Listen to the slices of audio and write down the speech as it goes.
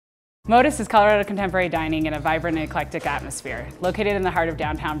Modis is Colorado contemporary dining in a vibrant and eclectic atmosphere, located in the heart of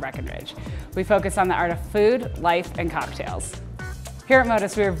downtown Breckenridge. We focus on the art of food, life, and cocktails. Here at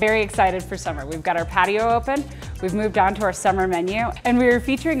Modis, we are very excited for summer. We've got our patio open, we've moved on to our summer menu, and we are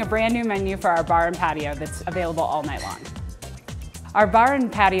featuring a brand new menu for our bar and patio that's available all night long. Our bar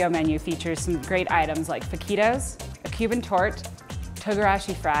and patio menu features some great items like fajitas, a Cuban torte,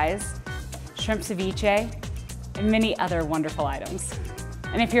 togarashi fries, shrimp ceviche, and many other wonderful items.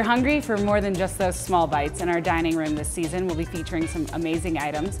 And if you're hungry for more than just those small bites, in our dining room this season we'll be featuring some amazing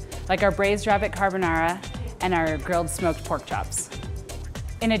items like our braised rabbit carbonara and our grilled smoked pork chops.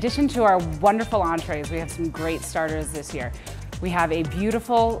 In addition to our wonderful entrees, we have some great starters this year. We have a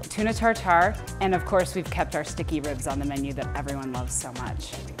beautiful tuna tartare, and of course we've kept our sticky ribs on the menu that everyone loves so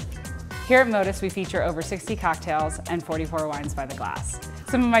much. Here at Modis, we feature over 60 cocktails and 44 wines by the glass.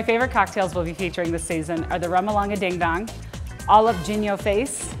 Some of my favorite cocktails we'll be featuring this season are the Rum-A-Lunga Ding Dong, Olive Gino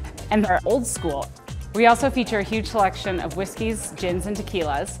Face, and our Old School. We also feature a huge selection of whiskeys, gins, and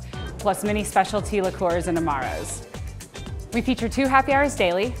tequilas, plus many specialty liqueurs and amaros. We feature 2 happy hours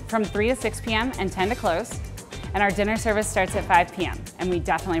daily from 3 to 6 p.m. and 10 to close, and our dinner service starts at 5 p.m., and we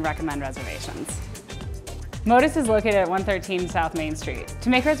definitely recommend reservations. Modis is located at 113 South Main Street. To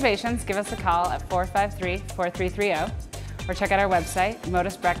make reservations, give us a call at 453-4330 or check out our website,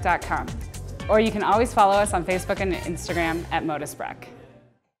 modisbrec.com. Or you can always follow us on Facebook and Instagram at ModisBrec.